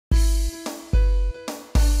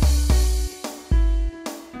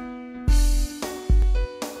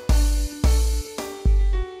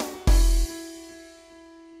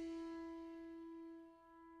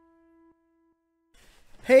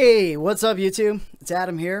Hey, what's up YouTube? It's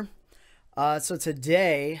Adam here. So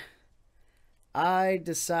today I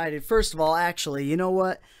decided, first of all, actually, you know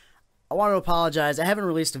what? I want to apologize. I haven't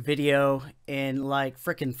released a video in like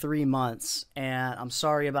freaking 3 months, and I'm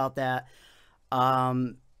sorry about that.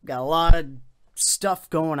 Got a lot of stuff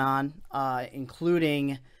going on,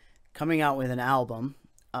 including coming out with an album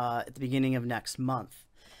at the beginning of next month.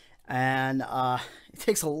 And it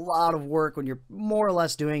takes a lot of work when you're more or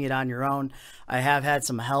less doing it on your own. I have had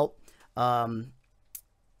some help from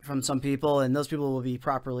some people, and those people will be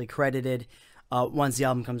properly credited once the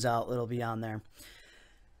album comes out. It'll be on there.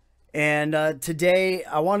 And today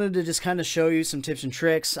I wanted to just kind of show you some tips and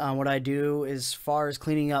tricks on what I do as far as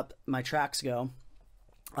cleaning up my tracks go.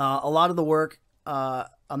 A lot of the work I'm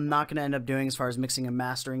not going to end up doing as far as mixing and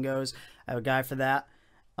mastering goes. I have a guy for that.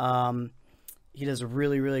 He does a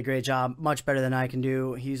really great job, much better than I can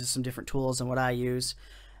do. He uses some different tools than what I use.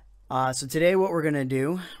 So today what we're going to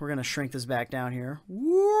do, we're going to shrink this back down here.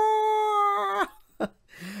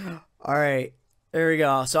 All right, there we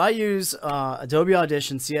go. So I use Adobe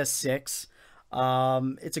Audition CS6.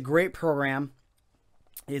 It's a great program.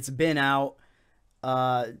 It's been out.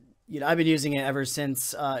 I've been using it ever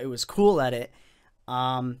since it was cool at it.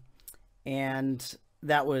 And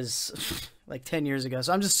that was like 10 years ago.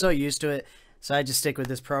 So I'm just so used to it. So I just stick with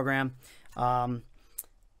this program.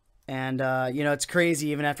 It's crazy.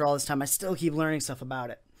 Even after all this time, I still keep learning stuff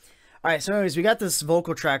about it. All right, so anyways, we got this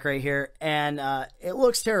vocal track right here, and it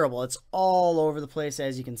looks terrible. It's all over the place,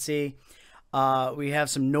 as you can see. We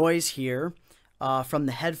have some noise here from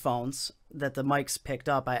the headphones that the mic's picked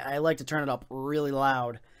up. I like to turn it up really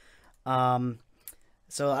loud. So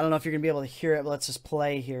I don't know if you're going to be able to hear it, but let's just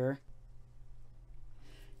play here.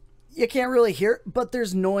 You can't really hear it, but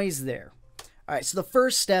there's noise there. All right, so the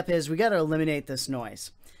first step is we got to eliminate this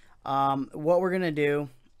noise. What we're going to do,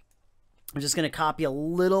 I'm just going to copy a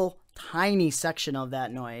little tiny section of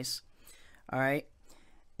that noise. All right,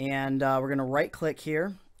 and we're going to right click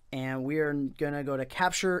here, and we are going to go to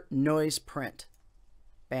capture noise print.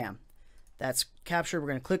 Bam. That's captured. We're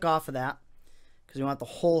going to click off of that because we want the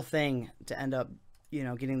whole thing to end up,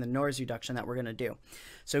 getting the noise reduction that we're going to do.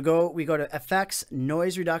 So we go to effects,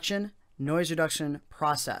 noise reduction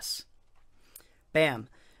process. Bam.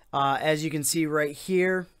 As you can see right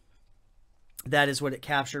here, that is what it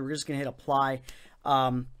captured. We're just going to hit apply.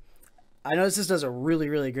 I notice this does a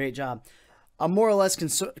really great job. I'm more or less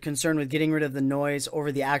concerned with getting rid of the noise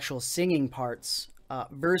over the actual singing parts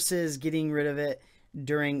versus getting rid of it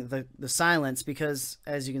during the silence, because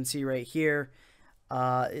as you can see right here,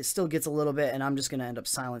 it still gets a little bit, and I'm just going to end up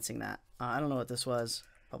silencing that. I don't know what this was.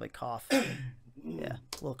 Probably cough. Yeah,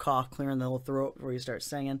 a little cough clearing the whole throat before you start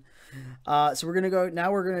singing. So we're going to go, now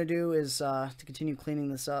what we're going to do is to continue cleaning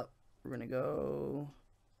this up, we're going to go,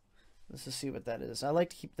 let's just see what that is. I like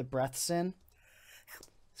to keep the breaths in.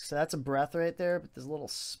 So that's a breath right there, but there's a little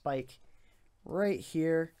spike right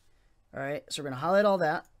here. All right, so we're going to highlight all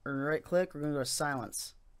that. We're going to right click, we're going to go to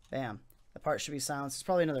silence. Bam. That part should be silenced. There's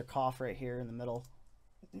probably another cough right here in the middle.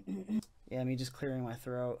 Yeah, me just clearing my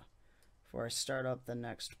throat before I start up the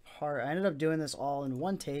next part. I ended up doing this all in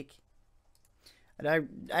one take. And I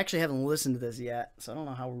actually haven't listened to this yet, so I don't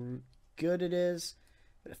know how good it is.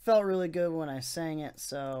 But it felt really good when I sang it,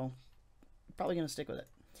 so I'm probably going to stick with it.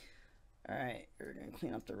 All right, we're going to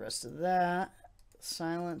clean up the rest of that.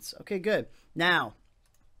 Silence. Okay, good. Now,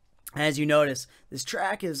 as you notice, this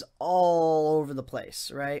track is all over the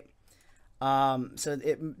place, right? So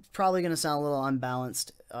it's probably going to sound a little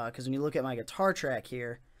unbalanced because when you look at my guitar track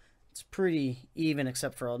here, it's pretty even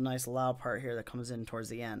except for a nice loud part here that comes in towards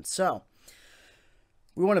the end. So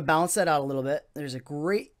we want to balance that out a little bit. There's a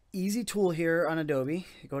great easy tool here on Adobe.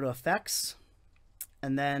 You go to effects,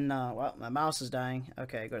 and then, well, my mouse is dying.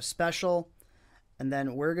 Okay, go to special, and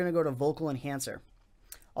then we're going to go to vocal enhancer.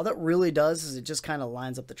 All that really does is it just kind of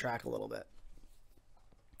lines up the track a little bit.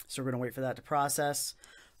 So we're going to wait for that to process.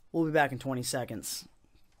 We'll be back in 20 seconds.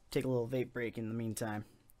 Take a little vape break in the meantime.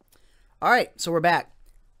 All right, so we're back.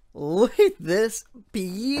 Look at this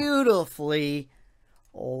beautifully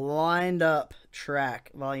lined up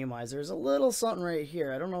track volume-wise. There's a little something right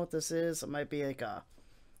here. I don't know what this is. It might be like a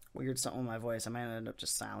weird something with my voice. I might end up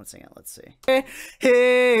just silencing it. Let's see.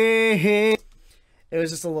 It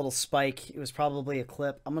was just a little spike. It was probably a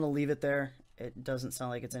clip. I'm going to leave it there. It doesn't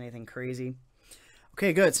sound like it's anything crazy.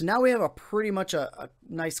 Okay, good. So now we have a pretty much a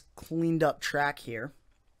nice cleaned up track here.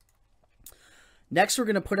 Next, we're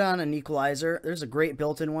going to put on an equalizer. There's a great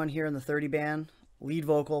built-in one here in the 30 band. Lead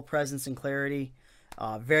vocal, presence, and clarity.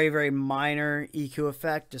 Very minor EQ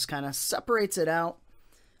effect. Just kind of separates it out.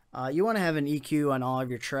 You want to have an EQ on all of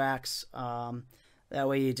your tracks. That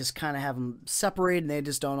way you just kind of have them separated and they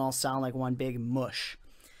just don't all sound like one big mush.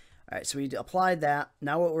 All right, so we applied that.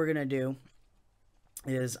 Now what we're going to do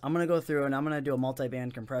is I'm going to go through and I'm going to do a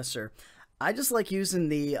multi-band compressor. I just like using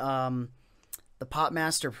the Pop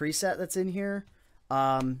Master preset that's in here.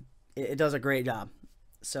 It does a great job.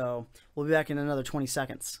 So we'll be back in another 20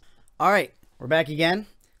 seconds. All right, we're back again.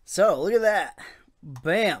 So look at that.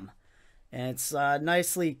 Bam. And it's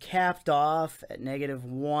nicely capped off at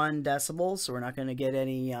 -1 decibel, so we're not going to get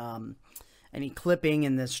any clipping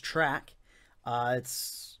in this track.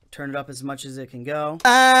 It's turned it up as much as it can go.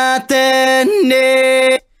 All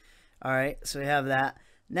right, so we have that.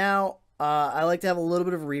 Now, I like to have a little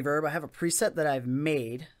bit of reverb. I have a preset that I've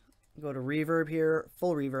made. Go to reverb here,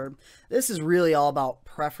 full reverb. This is really all about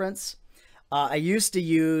preference. I used to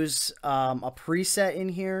use a preset in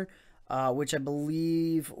here, which I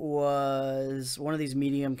believe was one of these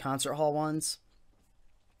medium concert hall ones.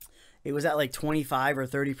 It was at like 25 or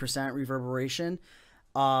 30% reverberation.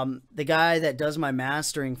 The guy that does my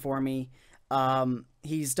mastering for me,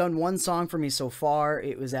 he's done one song for me so far.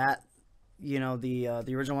 It was at, you know, the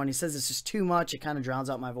original one. He says it's just too much. It kind of drowns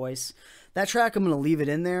out my voice. That track, I'm going to leave it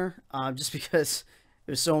in there just because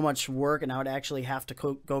it was so much work and I would actually have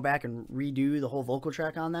to go back and redo the whole vocal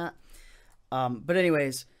track on that. But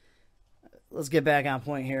anyways, let's get back on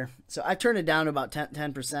point here. So I turned it down to about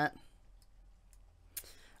 10%.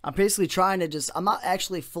 I'm basically trying to just, I'm not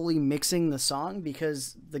actually fully mixing the song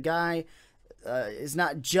because the guy is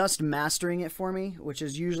not just mastering it for me, which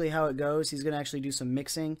is usually how it goes. He's going to actually do some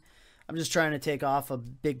mixing. I'm just trying to take off a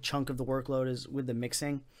big chunk of the workload is with the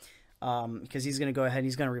mixing because he's going to go ahead and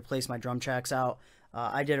he's going to replace my drum tracks out.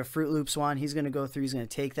 I did a Fruit Loops one. He's going to go through, he's going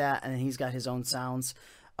to take that, and then he's got his own sounds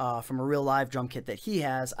from a real live drum kit that he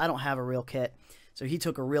has. I don't have a real kit. So he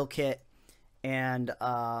took a real kit and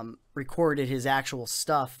recorded his actual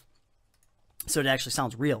stuff so it actually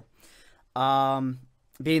sounds real.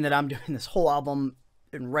 Being that I'm doing this whole album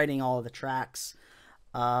and writing all of the tracks,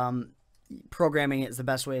 programming it is the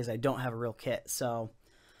best way, as I don't have a real kit. So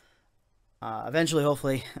eventually,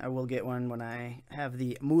 hopefully, I will get one when I have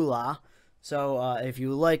the moolah. So if you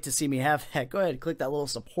would like to see me have that, go ahead and click that little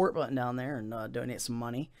support button down there and donate some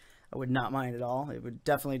money. I would not mind at all. It would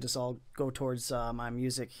definitely just all go towards my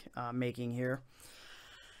music making here.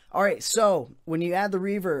 All right, so when you add the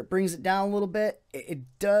reverb, it brings it down a little bit.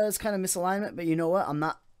 It does kind of misalignment, but you know what? I'm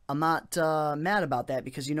not mad about that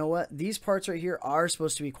because you know what? These parts right here are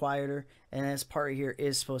supposed to be quieter, and this part right here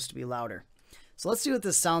is supposed to be louder. So let's see what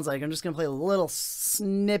this sounds like. I'm just going to play a little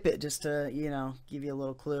snippet just to, you know, give you a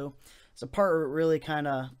little clue. It's a part where it really kind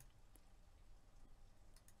of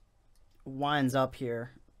winds up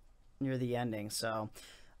here near the ending. So,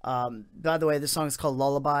 by the way, this song is called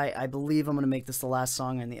Lullaby. I believe I'm going to make this the last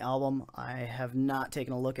song in the album. I have not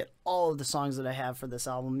taken a look at all of the songs that I have for this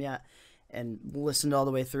album yet and listened all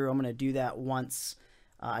the way through. I'm going to do that once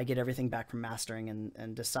I get everything back from mastering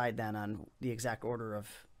and decide then on the exact order of,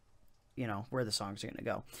 you know, where the songs are going to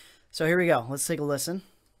go. So here we go. Let's take a listen.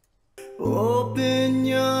 Open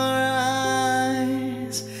your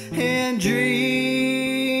eyes and dream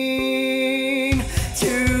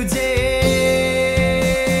today.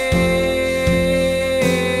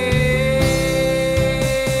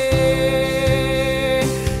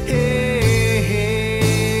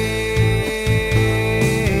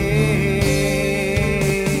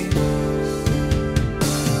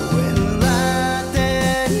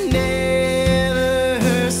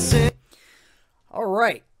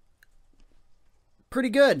 Pretty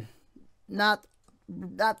good. Not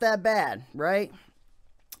that bad, right?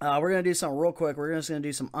 We're going to do something real quick. We're just going to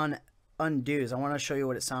do some undos. I want to show you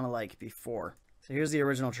what it sounded like before. So here's the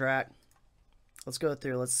original track. Let's go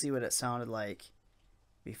through. Let's see what it sounded like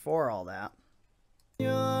before all that.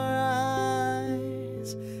 Your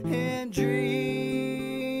eyes and dream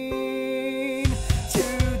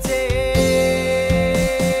today.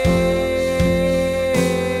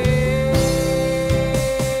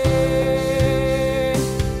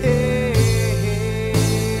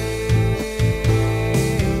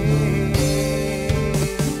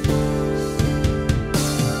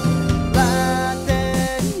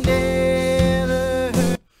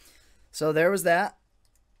 So there was that.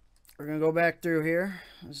 We're going to go back through here.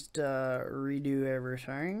 Just redo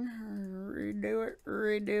everything. Redo it.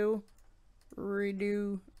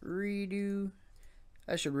 Redo.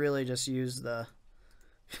 I should really just use the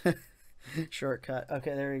shortcut.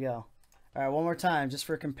 Okay, there we go. All right, one more time just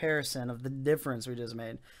for comparison of the difference we just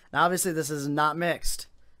made. Now, obviously, this is not mixed.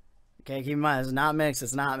 Okay, keep in mind, it's not mixed.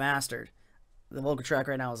 It's not mastered. The vocal track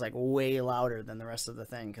right now is like way louder than the rest of the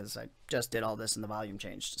thing because I just did all this and the volume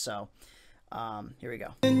changed. So Here we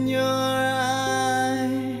go. In your eyes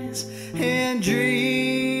and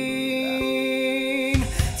dream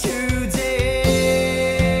today.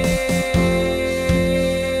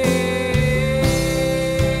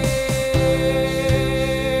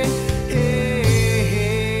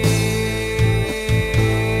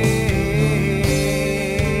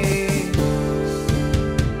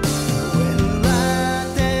 When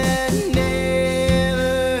light that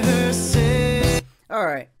never said. All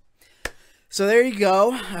right. So there you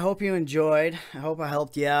go. I hope you enjoyed. I hope I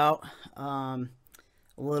helped you out a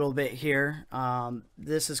little bit here.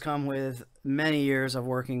 This has come with many years of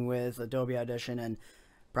working with Adobe Audition, and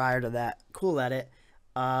prior to that, Cool Edit.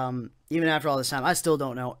 Even after all this time, I still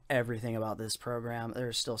don't know everything about this program.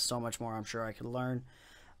 There's still so much more I'm sure I could learn.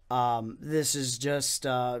 This is just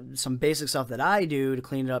some basic stuff that I do to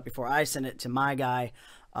clean it up before I send it to my guy,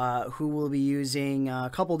 who will be using a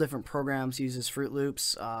couple different programs. He uses Fruit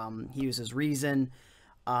Loops. He uses Reason.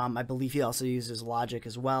 I believe he also uses Logic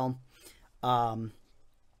as well.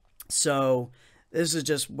 So this is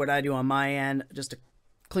just what I do on my end, just to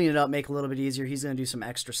clean it up, make it a little bit easier. He's going to do some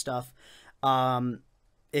extra stuff.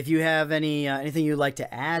 If you have anything you'd like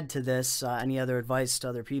to add to this, any other advice to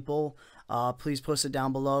other people, please post it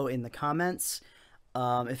down below in the comments.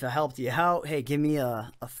 If it helped you out, hey, give me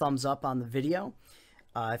a thumbs up on the video.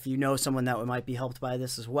 If you know someone that might be helped by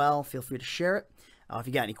this as well, feel free to share it. If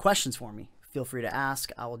you got any questions for me, feel free to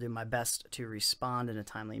ask. I will do my best to respond in a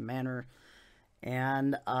timely manner.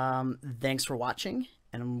 And thanks for watching,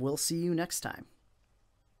 and we'll see you next time.